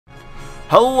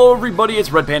Hello everybody, it's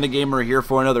RedPandaGamer here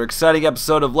for another exciting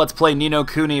episode of Let's Play Ni No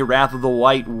Kuni, Wrath of the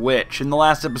White Witch. In the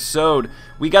last episode,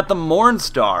 we got the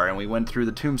Mornstar, and we went through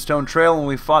the Tombstone Trail and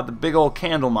we fought the big old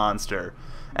candle monster.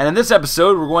 And in this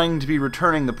episode, we're going to be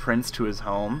returning the prince to his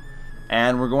home,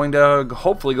 and we're going to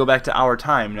hopefully go back to our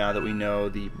time now that we know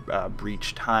the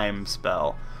Breach Time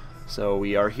spell. So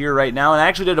we are here right now, and I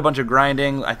actually did a bunch of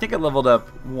grinding. I think I leveled up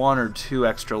 1 or 2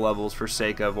 extra levels for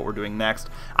sake of what we're doing next.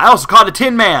 I also caught a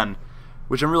Tin Man!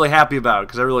 Which I'm really happy about,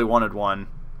 because I really wanted one.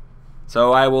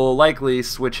 So I will likely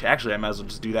switch. Actually, I might as well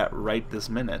just do that right this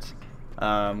minute.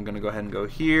 I'm going to go ahead and go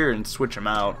here and switch them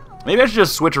out. Maybe I should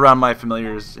just switch around my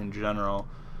familiars in general.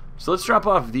 So let's drop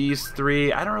off these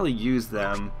 3. I don't really use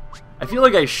them. I feel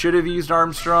like I should have used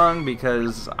Armstrong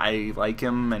because I like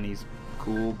him and he's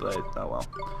cool, but oh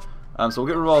well. So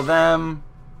we'll get rid of all of them.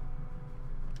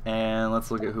 And let's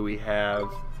look at who we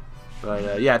have.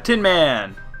 But yeah, Tin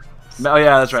Man! Oh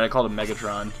yeah, that's right, I called him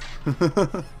Megatron.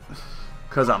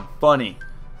 Because I'm funny.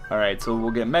 Alright, so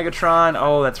we'll get Megatron.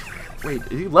 Oh, that's... Wait,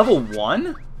 is he level 1?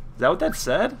 Is that what that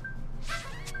said?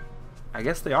 I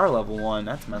guess they are level 1.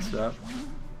 That's messed up.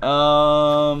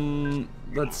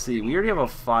 Let's see. We already have a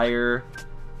fire.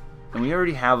 And we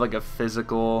already have, like, a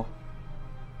physical.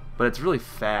 But it's really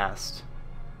fast.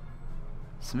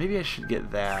 So maybe I should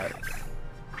get that.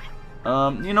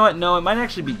 You know what? No, it might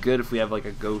actually be good if we have, like,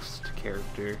 a ghost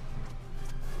character.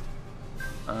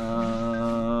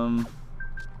 I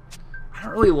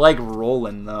don't really like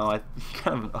Roland though. I'm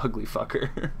kind of an ugly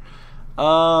fucker.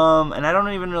 And I don't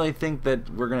even really think that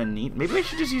we're gonna need. Maybe I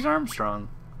should just use Armstrong.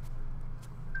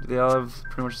 Do they all have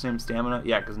pretty much the same stamina?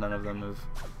 Yeah, because none of them have.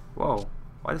 Whoa!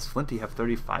 Why does Flinty have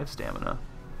 35 stamina?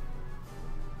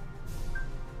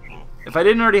 If I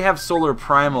didn't already have Solar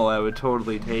Primal, I would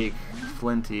totally take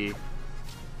Flinty.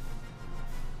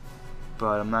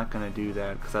 But I'm not gonna do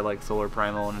that because I like Solar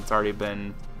Primal and it's already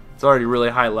really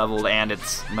high leveled and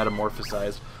it's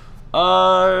metamorphosized.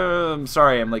 I'm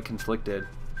sorry, I'm like conflicted.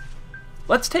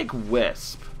 Let's take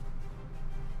Wisp.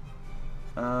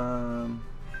 I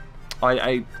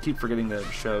keep forgetting the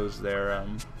shows there.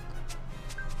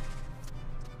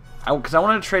 Because I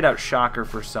want to trade out Shocker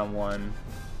for someone,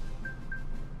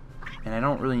 and I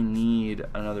don't really need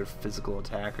another physical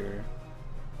attacker.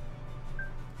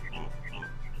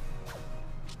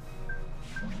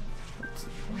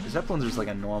 Zeppelin's just like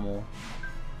a normal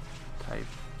type.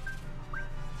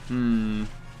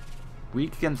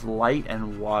 Weak against light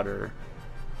and water.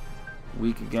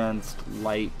 Weak against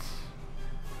light.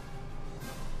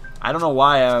 I don't know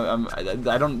why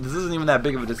I don't. This isn't even that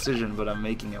big of a decision, but I'm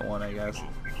making it one, I guess.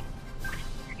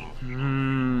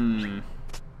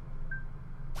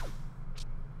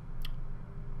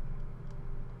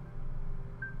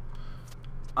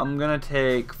 I'm gonna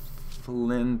take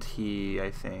Flinty,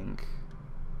 I think.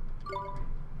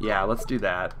 Yeah, let's do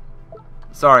that.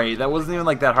 Sorry, that wasn't even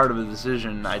like that hard of a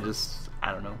decision. I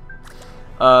don't know.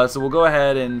 So we'll go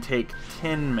ahead and take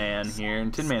Tin Man here.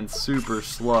 And Tin Man's super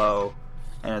slow.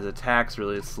 And his attack's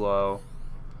really slow.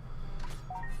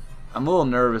 I'm a little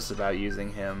nervous about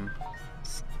using him.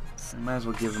 I might as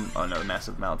well give him... Oh no, the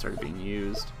Massive Mount's already being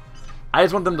used. I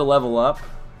just want them to level up.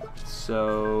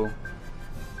 So...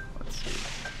 Let's see.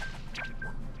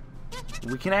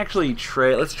 We can actually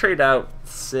trade... Let's trade out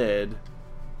Sid.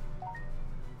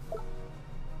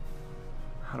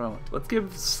 Let's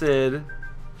give Sid.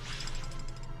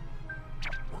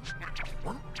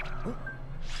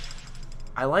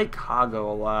 I like Kago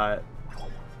a lot.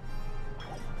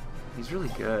 He's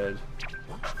really good.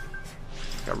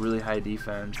 He's got really high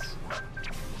defense.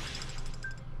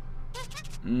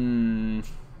 I'm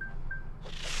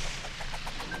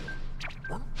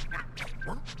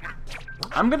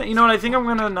gonna, you know what? I think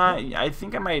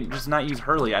I might just not use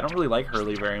Hurley. I don't really like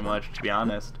Hurley very much, to be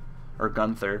honest, or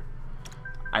Gunther.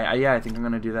 Yeah, I think I'm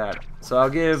gonna do that. So I'll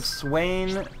give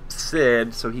Swain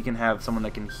Sid so he can have someone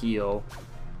that can heal.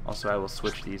 Also, I will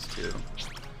switch these two,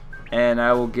 and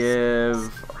I will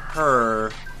give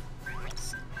her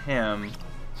him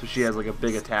so she has like a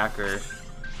big attacker.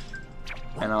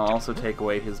 And I'll also take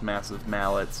away his massive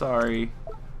mallet. Sorry,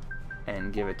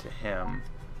 and give it to him.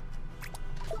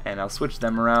 And I'll switch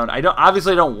them around.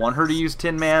 Obviously I don't want her to use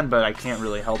Tin Man, but I can't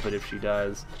really help it if she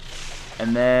does.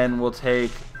 And then we'll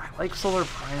take... I like Solar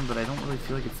Prime, but I don't really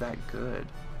feel like it's that good.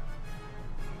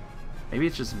 Maybe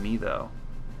it's just me, though.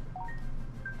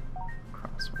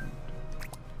 Crosswind.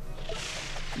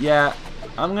 Yeah,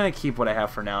 I'm going to keep what I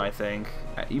have for now, I think.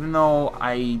 Even though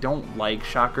I don't like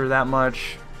Shocker that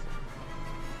much,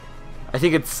 I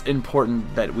think it's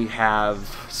important that we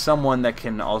have someone that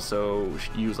can also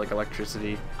use like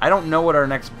electricity. I don't know what our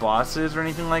next boss is or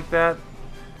anything like that.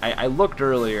 I looked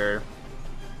earlier,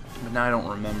 But now I don't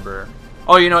remember.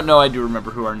 Oh, you know what? No, I do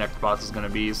remember who our next boss is going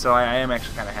to be, so I am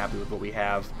actually kind of happy with what we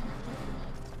have.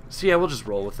 So yeah, we'll just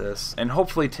roll with this. And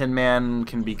hopefully Tin Man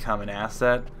can become an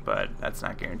asset, but that's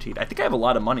not guaranteed. I think I have a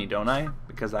lot of money, don't I?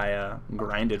 Because I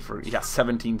grinded for, yeah,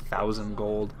 17,000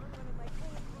 gold.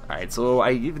 Alright, so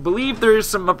I believe there's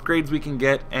some upgrades we can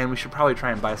get, and we should probably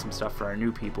try and buy some stuff for our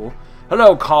new people.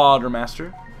 Hello,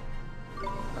 Quartermaster.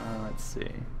 Let's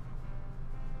see.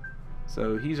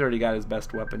 So he's already got his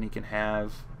best weapon he can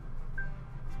have.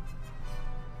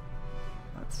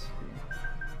 Let's see.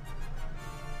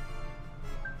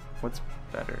 What's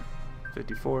better?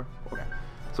 54? Okay.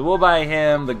 So we'll buy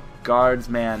him the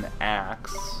Guardsman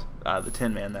Axe. The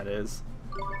Tin Man, that is.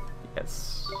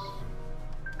 Yes.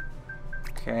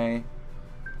 Okay.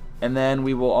 And then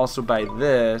we will also buy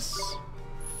this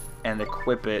and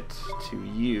equip it to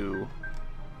you.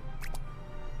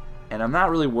 And I'm not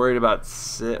really worried about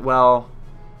Sid. Well,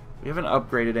 we haven't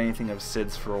upgraded anything of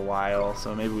Sid's for a while,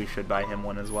 so maybe we should buy him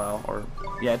one as well. Or,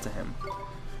 yeah, it's a him.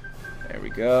 There we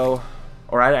go.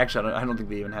 Or I don't think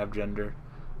they even have gender.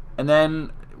 And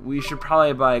then we should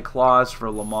probably buy claws for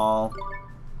Lamal.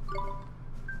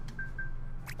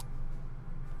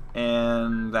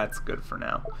 And that's good for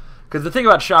now. Because the thing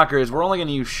about Shocker is we're only going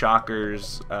to use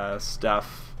Shocker's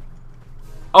stuff.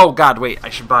 Oh god, wait, I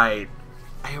should buy...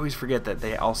 I always forget that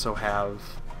they also have...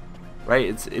 Right?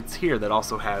 It's here that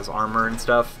also has armor and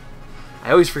stuff.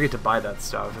 I always forget to buy that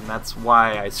stuff, and that's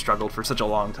why I struggled for such a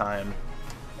long time.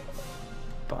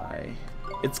 Buy...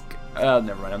 It's...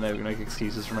 never mind, I'm not going to make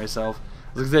excuses for myself.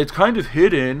 I was going to say, it's kind of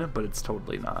hidden, but it's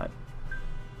totally not.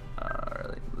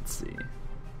 Alright, let's see.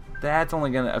 That's only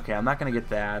going to... Okay, I'm not going to get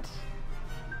that.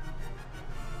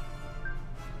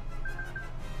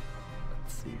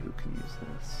 Let's see who can use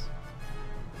this.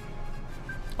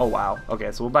 Oh, wow.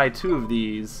 Okay, so we'll buy 2 of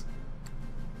these.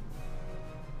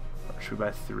 Or should we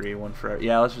buy 3? One for...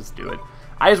 Yeah, let's just do it.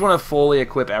 I just want to fully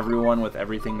equip everyone with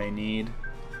everything they need.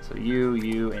 So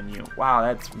you, and you. Wow,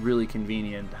 that's really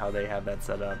convenient how they have that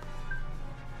set up.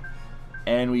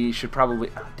 And we should probably...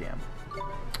 Oh, damn.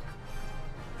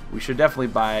 We should definitely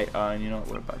buy... you know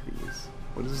what about these?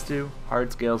 What does this do?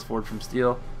 Hard scales forged from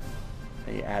steel.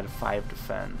 They add 5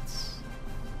 defense.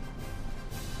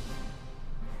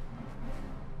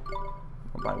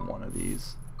 I'll buy 1 of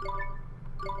these.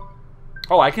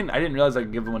 Oh, I didn't realize I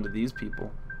could give one to these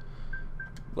people.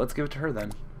 Let's give it to her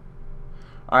then.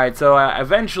 Alright, so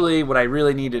eventually what I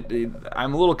really needed...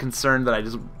 I'm a little concerned that I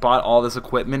just bought all this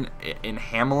equipment in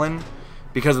Hamelin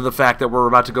because of the fact that we're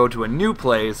about to go to a new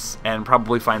place and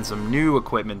probably find some new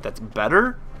equipment that's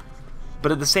better.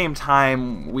 But at the same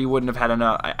time, we wouldn't have had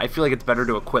enough... I feel like it's better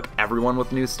to equip everyone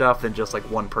with new stuff than just like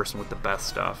one person with the best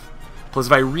stuff. Plus,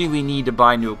 if I really need to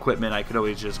buy new equipment, I could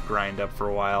always just grind up for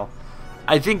a while.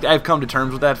 I think I've come to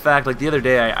terms with that fact. Like the other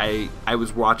day, I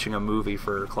was watching a movie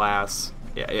for class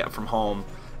from home,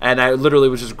 and I literally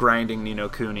was just grinding Ni No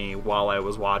Kuni while I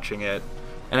was watching it.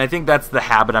 And I think that's the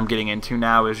habit I'm getting into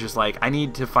now, is just like, I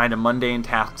need to find a mundane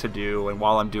task to do, and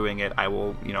while I'm doing it, I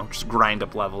will, you know, just grind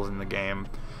up levels in the game.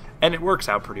 And it works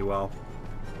out pretty well.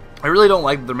 I really don't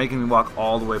like that they're making me walk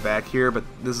all the way back here, but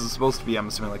this is supposed to be, I'm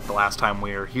assuming, like the last time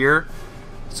we are here.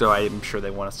 So I'm sure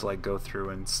they want us to like go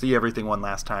through and see everything one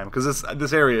last time, because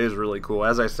this area is really cool.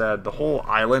 As I said, the whole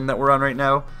island that we're on right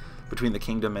now, between the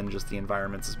kingdom and just the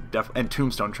environments, is and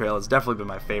Tombstone Trail has definitely been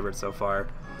my favorite so far.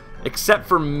 Except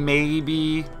for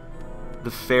maybe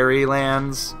the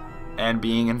Fairylands and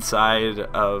being inside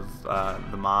of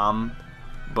the mom,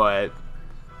 but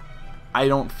I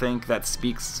don't think that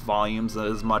speaks volumes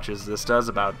as much as this does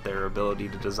about their ability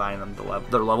to design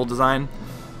their level design.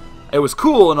 It was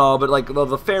cool and all, but like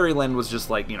the Fairyland was just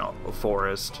like, you know, a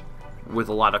forest with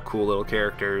a lot of cool little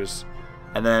characters,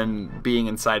 and then being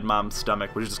inside Mom's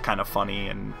stomach was just kind of funny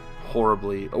and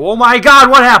horribly... Oh my god,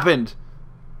 what happened?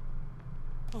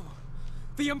 Oh,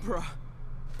 the Emperor!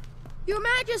 Your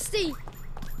Majesty!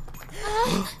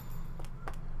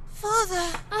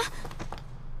 Father!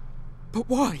 But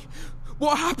why?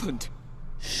 What happened?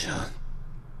 Shadar.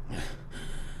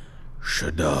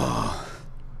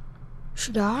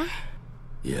 Shadar?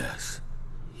 Yes,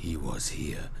 he was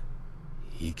here.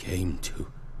 He came to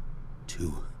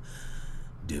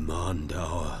demand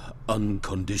our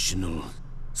unconditional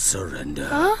surrender.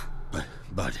 Huh?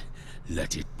 But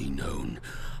let it be known,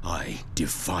 I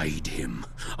defied him.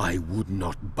 I would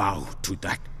not bow to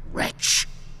that wretch.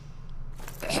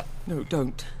 No,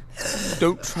 don't.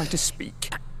 Don't try to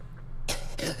speak.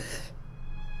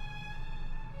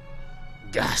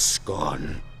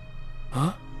 Gascon.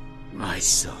 Huh? My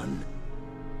son.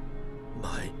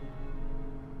 My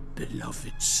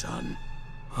beloved son.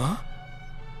 Huh?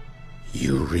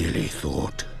 You really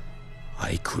thought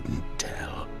I couldn't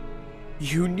tell.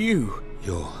 You knew?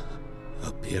 Your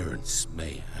appearance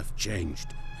may have changed,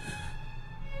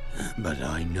 but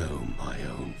I know my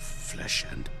own flesh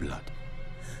and blood.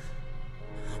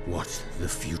 What the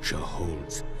future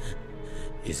holds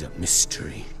is a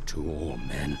mystery to all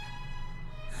men.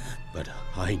 But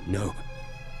I know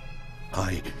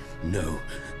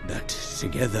that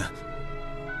together,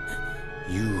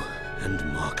 you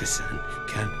and Marcus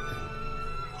can...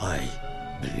 I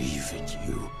believe in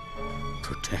you.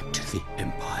 Protect the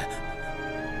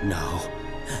Empire, now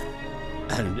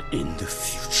and in the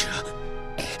future.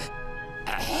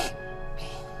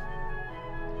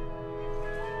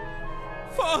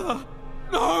 Father!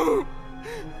 No!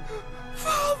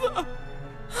 Father!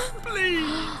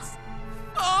 Please!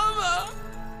 Father!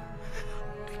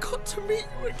 I got to meet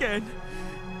you again.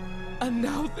 And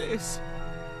now this.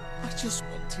 I just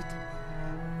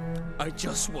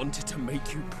wanted to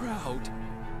make you proud.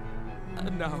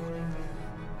 And now...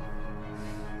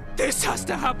 this has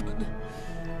to happen!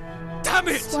 Damn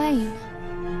it! Swain.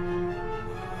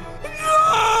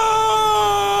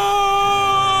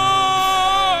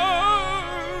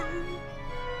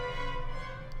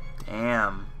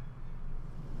 Damn.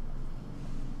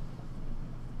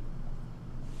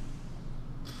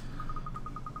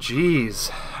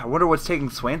 Jeez. I wonder what's taking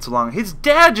Swain so long. His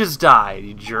dad just died,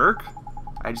 you jerk.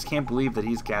 I just can't believe that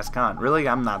he's Gascon. Really?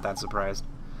 I'm not that surprised.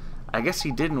 I guess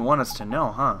he didn't want us to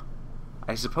know, huh?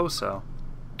 I suppose so.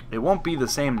 It won't be the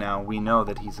same now we know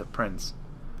that he's a prince.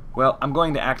 Well, I'm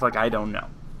going to act like I don't know.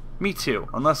 Me too.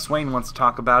 Unless Swain wants to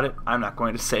talk about it, I'm not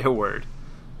going to say a word.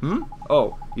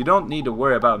 Oh, you don't need to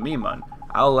worry about me, Mun.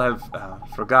 I'll have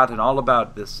forgotten all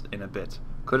about this in a bit.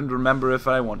 Couldn't remember if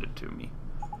I wanted to me.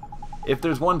 If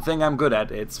there's one thing I'm good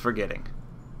at, it's forgetting.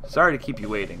 Sorry to keep you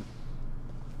waiting.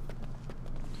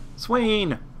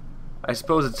 Swain! I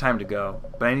suppose it's time to go,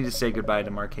 but I need to say goodbye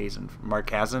to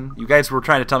Markazin? You guys were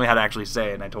trying to tell me how to actually say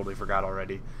it, and I totally forgot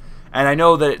already. And I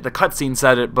know that the cutscene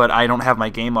said it, but I don't have my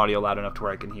game audio loud enough to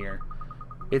where I can hear.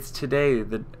 It's today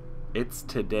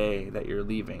that you're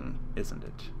leaving, isn't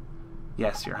it?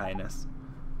 Yes, Your Highness.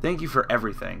 Thank you for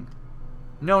everything.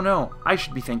 No, I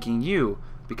should be thanking you.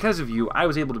 Because of you, I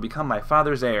was able to become my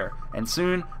father's heir, and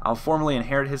soon I'll formally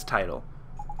inherit his title.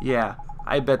 Yeah,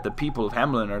 I bet the people of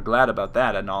Hamelin are glad about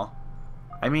that and all.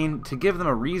 I mean, to give them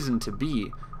a reason to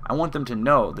be, I want them to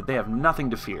know that they have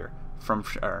nothing to fear from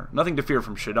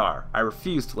Shadar. I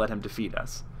refuse to let him defeat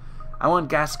us. I want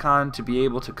Gascon to be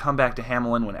able to come back to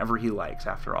Hamelin whenever he likes,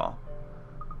 after all.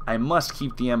 I must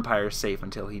keep the Empire safe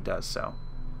until he does so.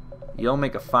 You'll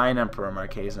make a fine emperor,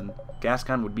 Marquesan.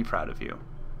 Gascon would be proud of you.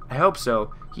 I hope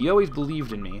so. He always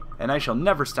believed in me, and I shall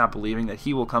never stop believing that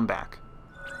he will come back.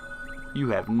 You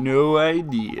have no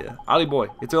idea. Ollie boy,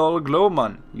 it's all a glow,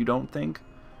 man. You don't think?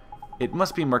 It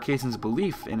must be Marquesan's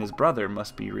belief in his brother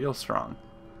must be real strong.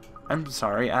 I'm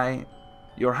sorry,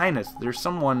 Your Highness, there's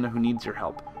someone who needs your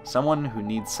help. Someone who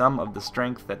needs some of the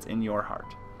strength that's in your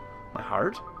heart. My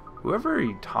heart? Whoever are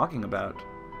you talking about?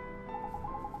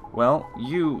 Well,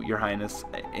 you, Your Highness,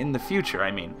 in the future, I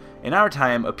mean. In our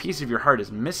time, a piece of your heart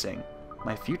is missing.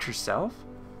 My future self?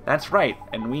 That's right,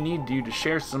 and we need you to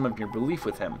share some of your belief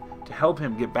with him, to help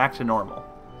him get back to normal.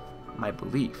 My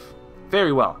belief?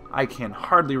 Very well, I can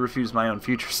hardly refuse my own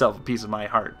future self a piece of my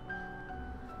heart.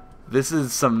 This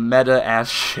is some meta-ass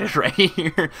shit right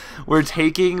here. We're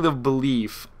taking the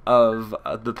belief of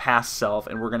the past self,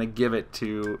 and we're going to give it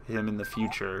to him in the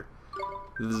future.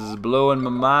 This is blowing my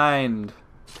mind.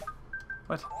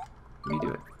 What? Let me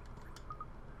do it.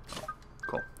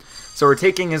 Cool. So we're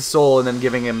taking his soul and then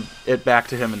giving it back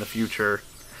to him in the future.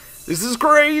 This is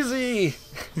crazy!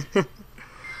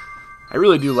 I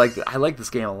really do like I like this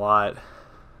game a lot.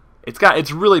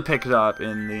 It's really picked up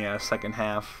in the second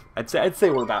half. I'd say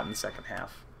we're about in the second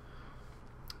half.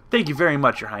 Thank you very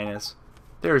much, Your Highness.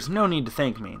 There is no need to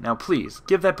thank me. Now please,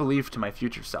 give that belief to my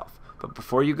future self. But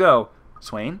before you go,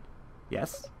 Swain?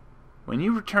 Yes? When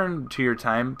you return to your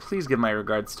time, please give my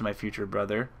regards to my future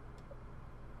brother.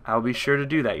 I'll be sure to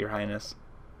do that, Your Highness.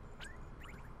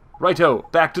 Righto,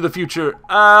 back to the future.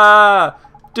 Ah!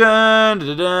 Dun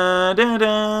dun dun dun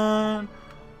dun.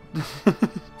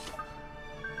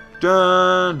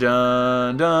 Dun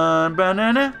dun dun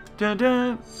banana dun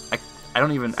dun. I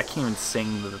can't even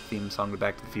sing the theme song to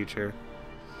Back to the Future.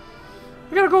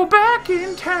 I gotta go back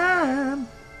in time.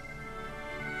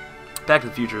 Back to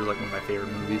the Future is like one of my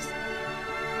favorite movies.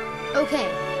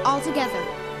 Okay, all together.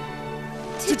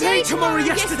 Today, tomorrow,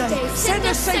 yesterday. Send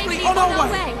us safely on our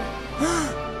way.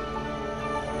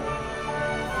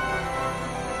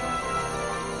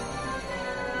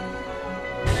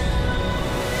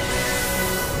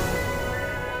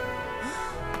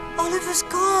 Oliver's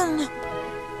gone.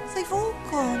 They've all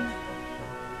gone.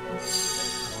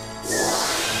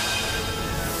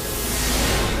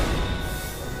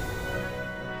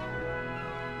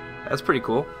 That's pretty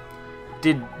cool.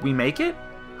 Did we make it?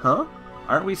 Huh?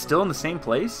 Aren't we still in the same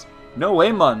place? No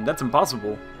way, mun. That's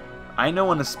impossible. I know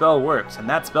when a spell works, and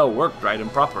that spell worked right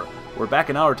and proper. We're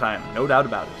back in our time, no doubt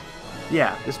about it.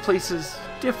 Yeah, this place is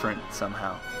different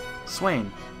somehow.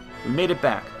 Swain, we made it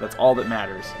back. That's all that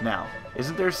matters. Now,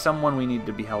 isn't there someone we need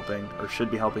to be helping, or should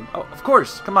be helping? Oh, of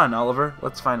course! Come on, Oliver.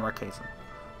 Let's find Markazin.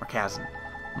 Markazin.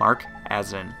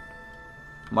 Markazin.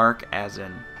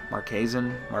 Markazin.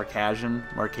 Markazin. Markazin.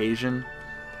 Markazin.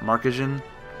 Markazin.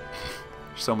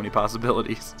 So many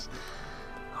possibilities.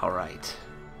 Alright.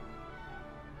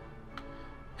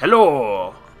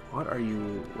 Hello! What are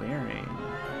you wearing?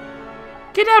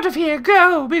 Get out of here!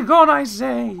 Go! Be gone, I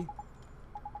say!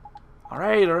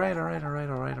 Alright.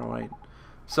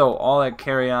 So, all that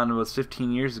carry-on was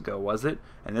 15 years ago, was it?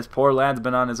 And this poor lad's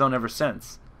been on his own ever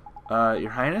since.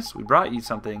 Your Highness, we brought you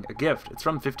something, a gift. It's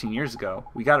from 15 years ago.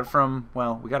 We got it from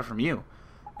you.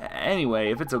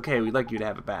 Anyway, if it's okay, we'd like you to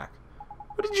have it back.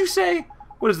 What did you say?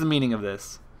 What is the meaning of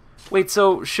this? Wait,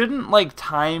 so shouldn't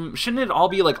it all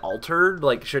be like altered?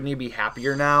 Like, shouldn't he be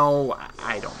happier now?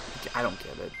 I don't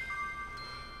get it.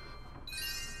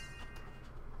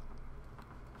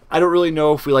 I don't really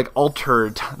know if we like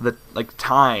altered the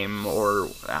time or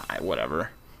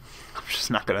whatever. I'm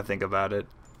just not gonna think about it.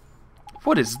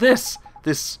 What is this?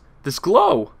 This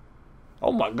glow?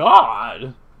 Oh my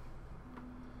god!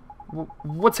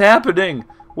 What's happening?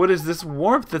 What is this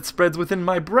warmth that spreads within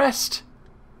my breast?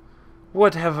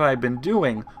 What have I been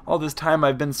doing? All this time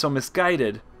I've been so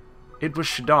misguided. It was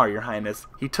Shadar, Your Highness.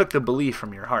 He took the belief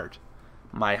from your heart.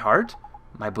 My heart?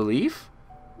 My belief?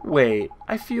 Wait,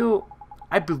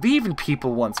 I believe in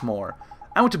people once more.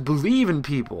 I want to believe in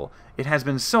people. It has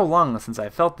been so long since I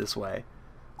felt this way.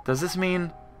 Does this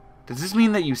mean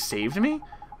that you saved me?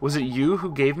 Was it you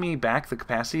who gave me back the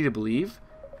capacity to believe?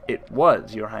 It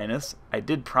was, Your Highness. I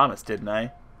did promise, didn't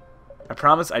I? I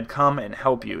promised I'd come and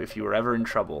help you if you were ever in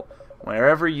trouble.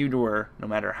 Wherever you were, no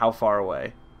matter how far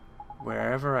away.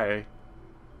 Wherever I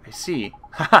see.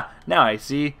 Haha, now I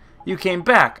see. You came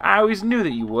back. I always knew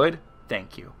that you would.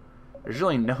 Thank you. There's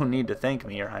really no need to thank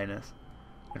me, Your Highness.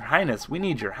 Your Highness, we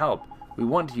need your help. We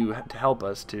want you to help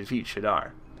us to defeat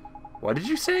Shadar. What did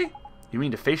you say? You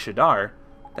mean to face Shadar?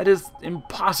 That is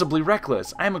impossibly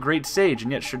reckless. I am a great sage,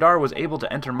 and yet Shadar was able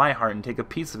to enter my heart and take a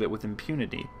piece of it with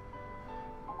impunity.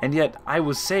 And yet I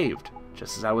was saved,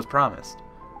 just as I was promised.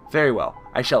 Very well,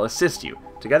 I shall assist you.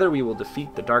 Together we will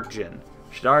defeat the Dark Djinn.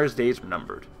 Shadar's days are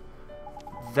numbered.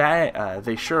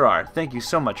 They sure are. Thank you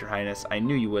so much, Your Highness. I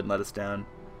knew you wouldn't let us down.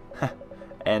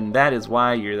 And that is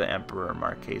why you're the Emperor,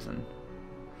 Markazin.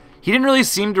 He didn't really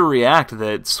seem to react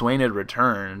that Swain had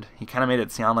returned. He kind of made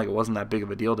it sound like it wasn't that big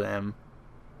of a deal to him.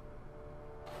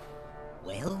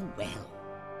 Well,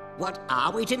 what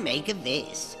are we to make of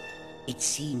this? It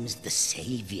seems the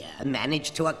Savior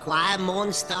managed to acquire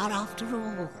Mornstar after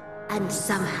all. And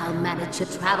somehow managed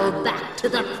to travel back to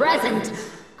the present.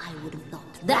 I would have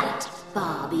thought that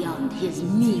far beyond his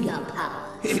meager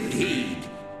powers. Indeed.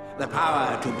 The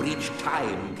power to bridge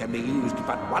time can be used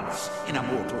but once in a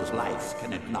mortal's life,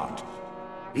 can it not?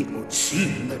 It would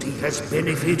seem that he has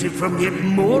benefited from yet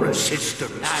more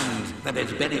assistance. And that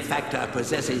its benefactor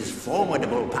possesses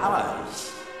formidable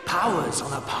powers. Powers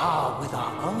on a par with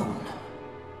our own.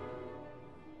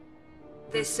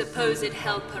 This supposed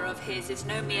helper of his is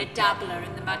no mere dabbler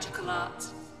in the magical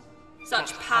arts.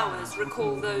 Such powers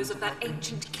recall those of that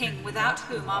ancient king without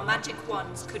whom our magic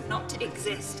wands could not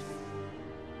exist.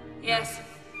 Yes,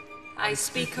 I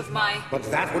speak of my... But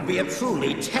that would be a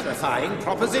truly terrifying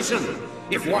proposition,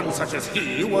 if one such as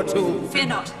he were to... Fear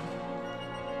not.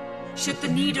 Should the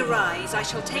need arise, I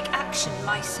shall take action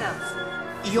myself.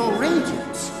 Your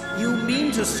Radiance? You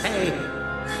mean to say...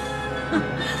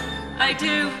 I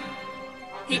do.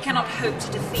 He cannot hope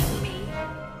to defeat me.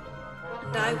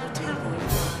 And I will tell you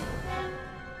why.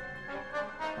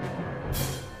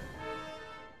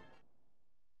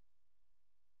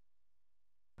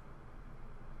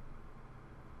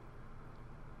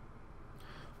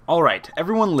 Alright,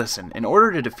 everyone listen. In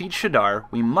order to defeat Shadar,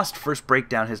 we must first break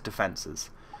down his defenses.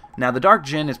 Now, the Dark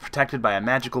Djinn is protected by a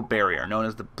magical barrier known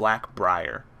as the Black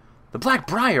Briar. The Black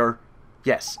Briar?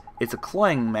 Yes, it's a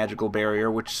cloying magical barrier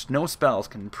which no spells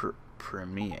can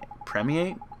permeate?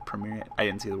 I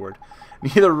didn't see the word.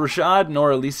 Neither Rashad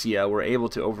nor Alicia were able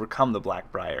to overcome the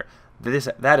Black Briar.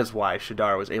 That is why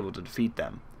Shadar was able to defeat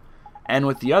them. And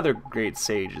with the other great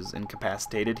sages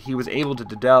incapacitated, he was able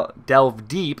to delve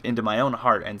deep into my own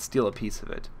heart and steal a piece of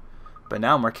it. But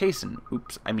now Marquesan,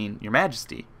 oops, I mean your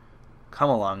majesty. Come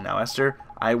along now, Esther.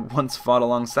 I once fought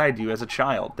alongside you as a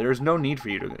child. There is no need for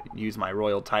you to use my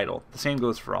royal title. The same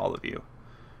goes for all of you.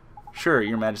 Sure,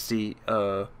 your majesty,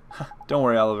 don't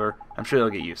worry, Oliver. I'm sure you'll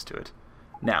get used to it.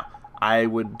 Now, I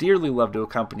would dearly love to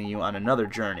accompany you on another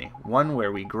journey, one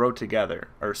where we grow together,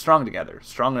 strong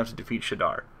enough to defeat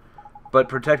Shadar. But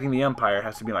protecting the Empire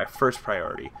has to be my first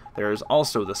priority. There is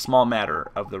also the small matter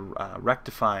of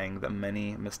rectifying the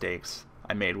many mistakes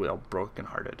I made while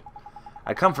brokenhearted.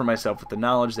 I comfort myself with the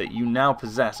knowledge that you now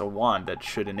possess a wand that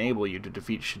should enable you to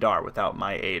defeat Shadar without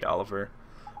my aid, Oliver.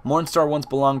 Mornstar once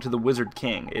belonged to the Wizard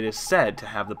King. It is said to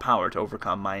have the power to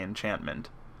overcome my enchantment,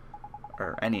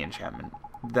 or any enchantment.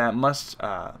 That must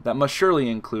surely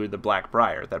include the Black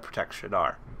Briar that protects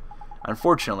Shadar.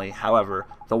 Unfortunately, however,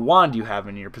 the wand you have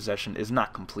in your possession is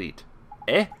not complete.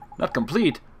 Eh? Not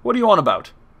complete? What are you on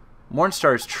about?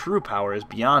 Mornstar's true power is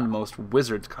beyond most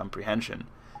wizards' comprehension.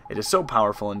 It is so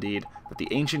powerful indeed that the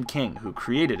ancient king who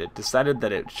created it decided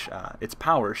that its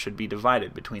power should be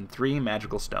divided between 3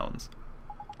 magical stones.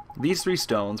 These 3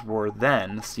 stones were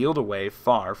then sealed away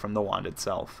far from the wand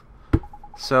itself.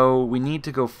 So we need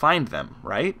to go find them,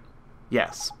 right?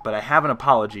 Yes, but I have an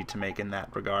apology to make in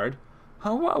that regard.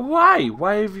 Why?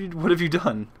 What have you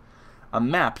done? A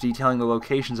map detailing the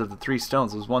locations of the 3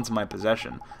 stones was once in my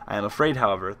possession. I am afraid,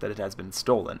 however, that it has been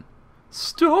stolen.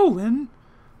 Stolen?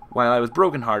 While I was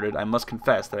broken-hearted, I must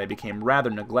confess that I became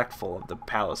rather neglectful of the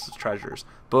palace's treasures.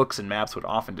 Books and maps would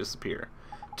often disappear.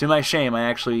 To my shame, I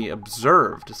actually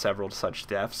observed several such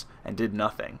thefts and did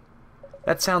nothing.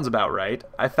 That sounds about right.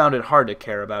 I found it hard to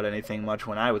care about anything much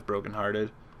when I was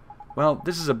broken-hearted. Well,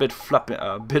 this is a bit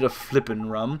of flippin'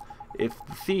 rum. If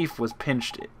the thief was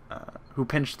who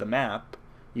pinched the map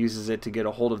uses it to get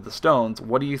a hold of the stones,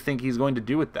 what do you think he's going to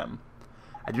do with them?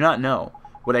 I do not know.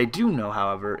 What I do know,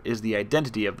 however, is the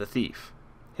identity of the thief.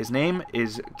 His name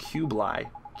is Kublai.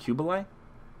 Kublai?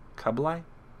 Kublai?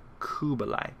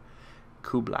 Kublai.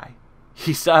 Kublai.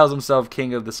 He styles himself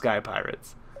king of the sky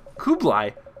pirates.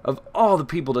 Kublai? Of all the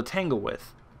people to tangle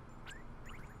with.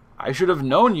 I should have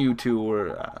known you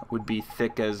two would be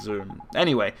thick as...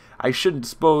 Anyway, I shouldn't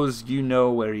suppose you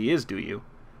know where he is, do you?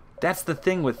 That's the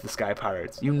thing with the sky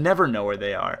pirates. You never know where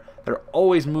they are. They're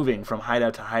always moving from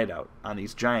hideout to hideout on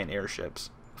these giant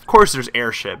airships. Of course there's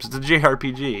airships. It's a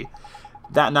JRPG.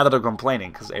 Not that I'm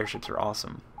complaining, because airships are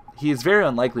awesome. He is very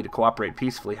unlikely to cooperate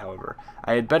peacefully, however.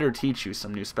 I had better teach you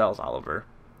some new spells, Oliver.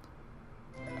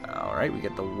 Alright, we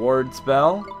get the Ward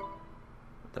spell,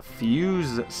 the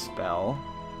Fuse spell,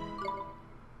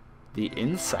 the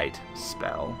Insight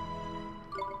spell.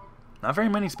 Not very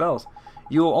many spells.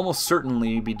 You will almost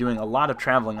certainly be doing a lot of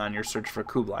traveling on your search for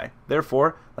Kublai.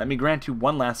 Therefore, let me grant you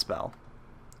one last spell.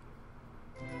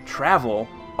 Travel?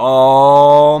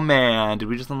 Oh man, did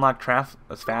we just unlock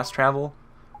fast travel?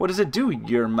 What does it do,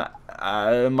 your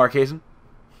Marquesan?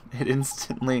 It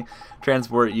instantly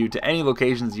transports you to any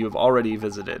locations you have already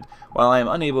visited. While I am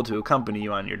unable to accompany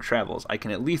you on your travels, I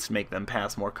can at least make them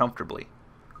pass more comfortably.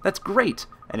 That's great,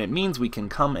 and it means we can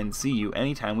come and see you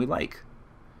anytime we like.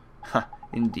 Ha,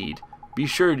 indeed. Be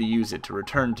sure to use it to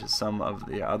return to some of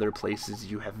the other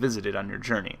places you have visited on your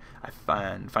journey.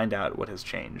 Find out what has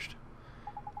changed.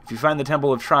 If you find the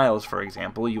Temple of Trials, for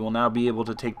example, you will now be able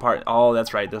to take part... Oh,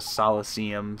 that's right, the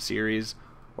Solaceum series,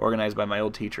 organized by my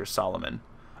old teacher, Solomon.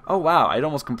 Oh wow, I'd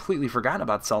almost completely forgotten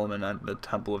about Solomon and the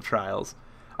Temple of Trials.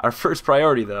 Our first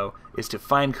priority, though, is to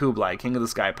find Kublai, King of the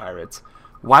Sky Pirates.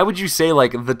 Why would you say,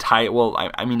 like, the title...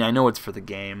 Well, I mean, I know it's for the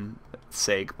game's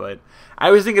sake, but I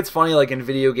always think it's funny, like, in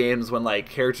video games when, like,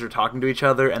 characters are talking to each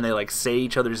other and they, like, say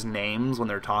each other's names when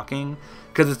they're talking.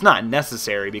 Because it's not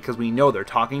necessary, because we know they're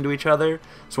talking to each other.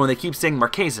 So when they keep saying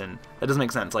Marquesan, that doesn't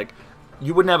make sense. Like,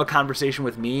 you wouldn't have a conversation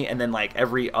with me and then, like,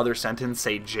 every other sentence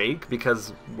say Jake,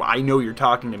 because I know you're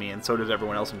talking to me, and so does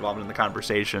everyone else involved in the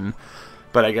conversation.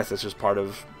 But I guess that's just part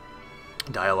of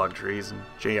dialogue trees and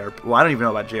JRPG. Well, I don't even know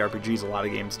about JRPGs. A lot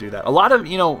of games do that. A lot of,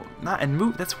 you know,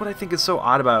 that's what I think is so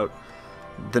odd about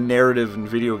the narrative in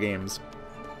video games,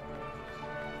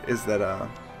 is that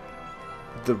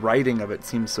the writing of it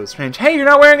seems so strange. Hey, you're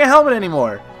not wearing a helmet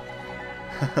anymore!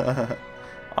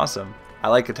 Awesome. I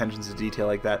like attentions to detail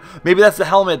like that. Maybe that's the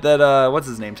helmet that, what's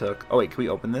his name took. Oh wait, can we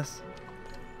open this?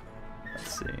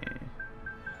 Let's see.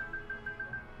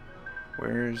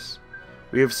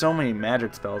 We have so many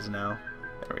magic spells now.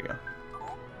 There we go.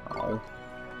 Oh.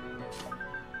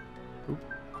 Oop.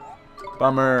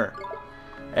 Bummer.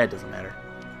 It doesn't matter.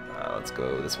 Let's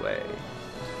go this way.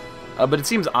 But it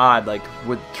seems odd, like,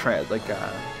 with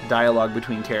dialogue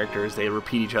between characters, they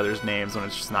repeat each other's names when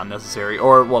it's just not necessary.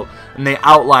 Or, well, and they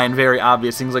outline very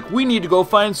obvious things like, we need to go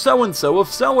find so-and-so of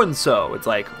so-and-so. It's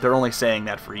like, they're only saying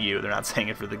that for you. They're not saying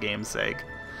it for the game's sake.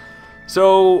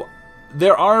 So,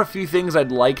 there are a few things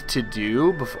I'd like to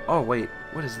do before... Oh, wait.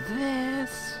 What is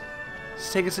this? Does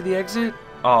this take us to the exit?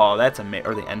 Oh, that's amazing.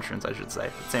 Or the entrance, I should say.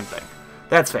 Same thing.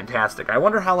 That's fantastic. I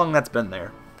wonder how long that's been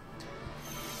there.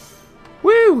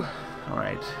 Woo!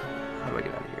 Alright. How do I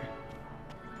get out of here?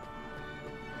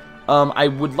 I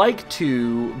would like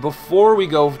to, before we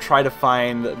go try to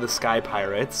find the Sky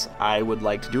Pirates, I would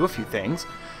like to do a few things.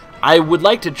 I would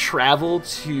like to travel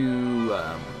to...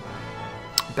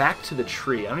 back to the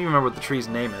tree. I don't even remember what the tree's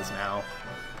name is now.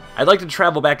 I'd like to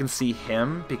travel back and see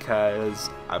him, because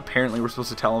apparently we're supposed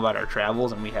to tell him about our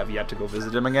travels, and we have yet to go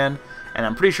visit him again. And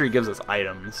I'm pretty sure he gives us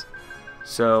items.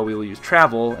 So we will use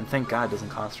travel, and thank God it doesn't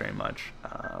cost very much.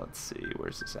 Let's see,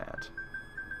 where's this at?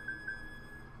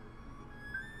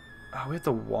 Oh, we have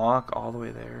to walk all the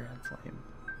way there? That's lame.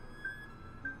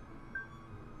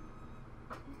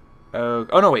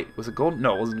 Oh no, wait, was it Golden?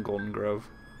 No, it wasn't Golden Grove.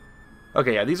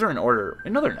 Okay, yeah, these are in order.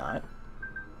 No, they're not.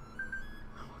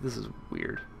 This is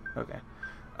weird. Okay.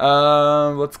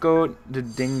 Let's go to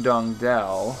Ding Dong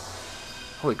Dell.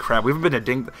 Holy crap, we haven't been to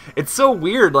Ding... It's so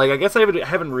weird, like, I guess I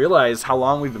haven't realized how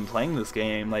long we've been playing this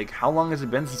game. Like, how long has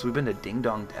it been since we've been to Ding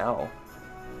Dong Dell?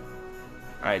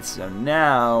 Alright, so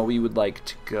now we would like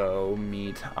to go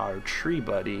meet our tree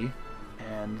buddy.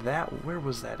 And that... Where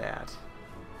was that at?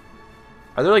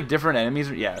 Are there, like, different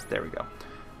enemies? Yeah, there we go.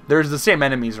 There's the same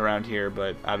enemies around here,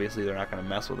 but obviously they're not going to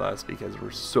mess with us because we're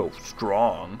so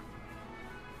strong.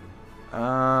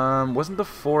 Wasn't the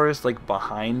forest, like,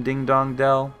 behind Ding Dong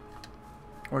Dell?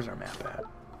 Where's our map at?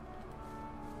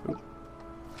 Ooh.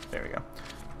 There we go.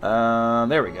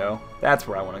 There we go. That's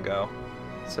where I want to go.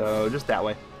 So, just that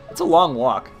way. It's a long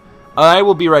walk. I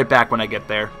will be right back when I get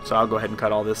there. So I'll go ahead and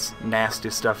cut all this nasty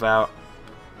stuff out.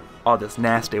 All this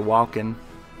nasty walking.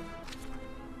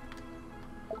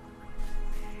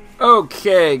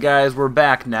 Okay, guys, we're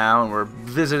back now, and we're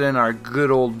visiting our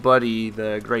good old buddy,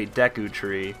 the Great Deku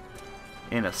Tree,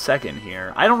 in a second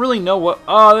here. I don't really know what...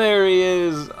 Oh, there he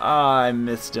is! Ah, I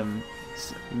missed him.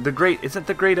 The Great... Is it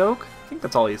the Great Oak? I think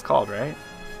that's all he's called, right?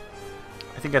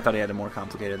 I think I thought he had a more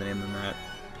complicated name than that.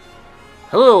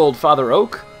 Hello, old Father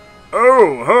Oak.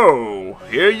 Oh, ho!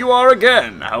 Here you are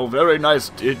again. How very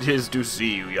nice it is to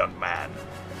see you, young man.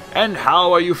 And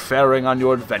how are you faring on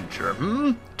your adventure,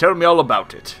 Tell me all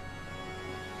about it.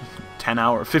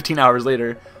 15 hours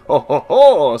later. Ho ho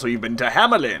ho! So you've been to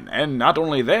Hamelin, and not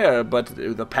only there, but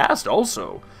the past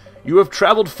also. You have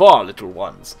traveled far, little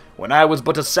ones. When I was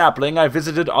but a sapling, I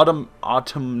visited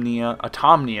Autumnia,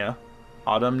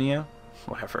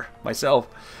 whatever, myself.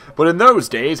 But in those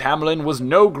days, Hamelin was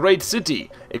no great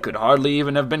city. It could hardly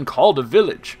even have been called a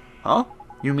village. Huh?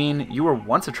 You mean you were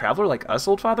once a traveler like us,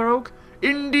 old Father Oak?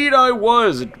 Indeed I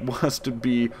was. It was to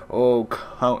be,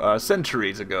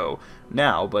 centuries ago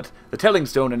now, but the Telling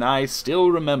Stone and I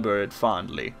still remember it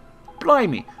fondly.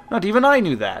 Blimey, not even I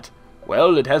knew that.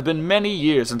 Well, it has been many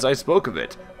years since I spoke of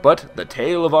it, but the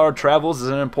tale of our travels is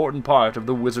an important part of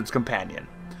the Wizard's Companion.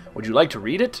 Would you like to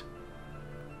read it?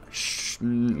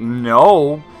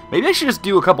 No. Maybe I should just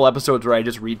do a couple episodes where I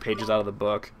just read pages out of the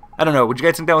book. I don't know, would you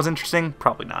guys think that was interesting?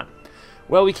 Probably not.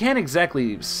 Well, we can't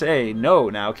exactly say no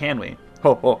now, can we?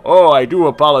 Ho ho ho, I do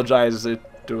apologize. It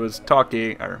was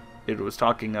talking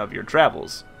of your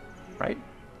travels, right?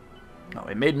 Oh,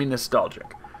 it made me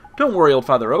nostalgic. Don't worry, old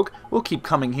Father Oak. We'll keep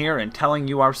coming here and telling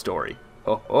you our story.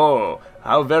 Ho ho,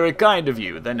 how very kind of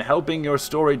you. Then helping your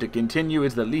story to continue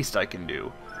is the least I can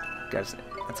do. Guys,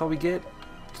 that's all we get?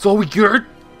 That's all we get?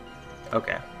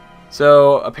 Okay.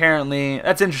 So, apparently,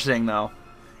 that's interesting, though.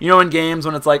 You know, in games,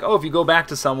 when it's like, oh, if you go back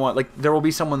to someone, like, there will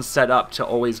be someone set up to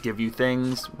always give you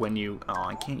things when you... Oh,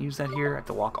 I can't use that here. I have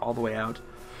to walk all the way out.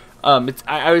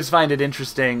 I always find it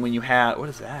interesting when you have... What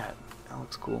is that? That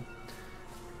looks cool.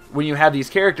 When you have these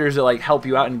characters that, like, help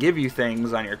you out and give you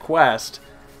things on your quest,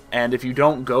 and if you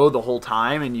don't go the whole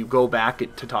time and you go back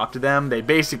to talk to them, they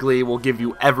basically will give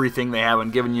you everything they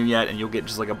haven't given you yet, and you'll get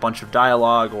just, like, a bunch of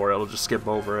dialogue, or it'll just skip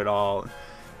over it all.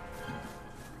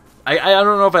 I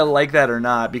don't know if I like that or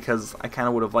not, because I kind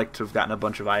of would have liked to have gotten a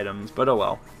bunch of items, but oh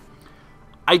well.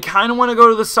 I kind of want to go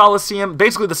to the Solaceum,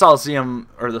 basically the Solaceum,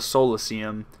 or the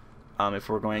Solaceum, if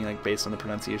we're going like based on the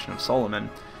pronunciation of Solomon.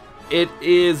 It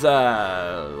is,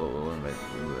 I'm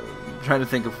trying to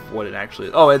think of what it actually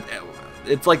is. Oh,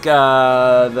 it's like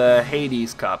the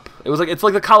Hades Cup. It's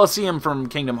like the Colosseum from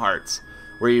Kingdom Hearts,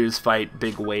 where you just fight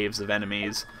big waves of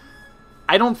enemies.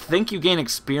 I don't think you gain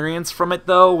experience from it,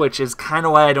 though, which is kind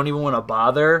of why I don't even want to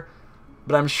bother.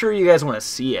 But I'm sure you guys want to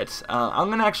see it. I'm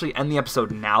going to actually end the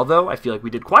episode now, though. I feel like we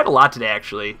did quite a lot today,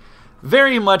 actually.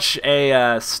 Very much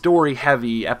a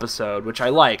story-heavy episode, which I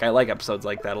like. I like episodes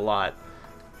like that a lot.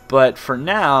 But for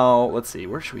now, let's see.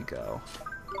 Where should we go?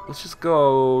 Let's just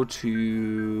go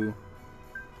to...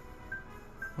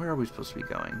 Where are we supposed to be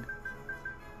going?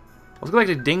 Let's go back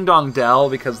to Ding Dong Dell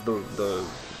because the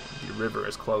river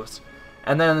is close.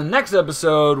 And then in the next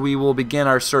episode, we will begin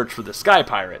our search for the Sky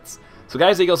Pirates. So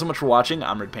guys, thank you all so much for watching.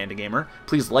 I'm RedPandaGamer.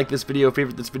 Please like this video,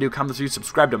 favorite this video, comment this video,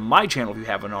 subscribe to my channel if you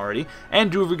haven't already,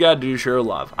 and do what you gotta do to share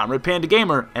love. I'm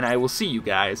RedPandaGamer, and I will see you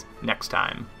guys next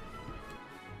time.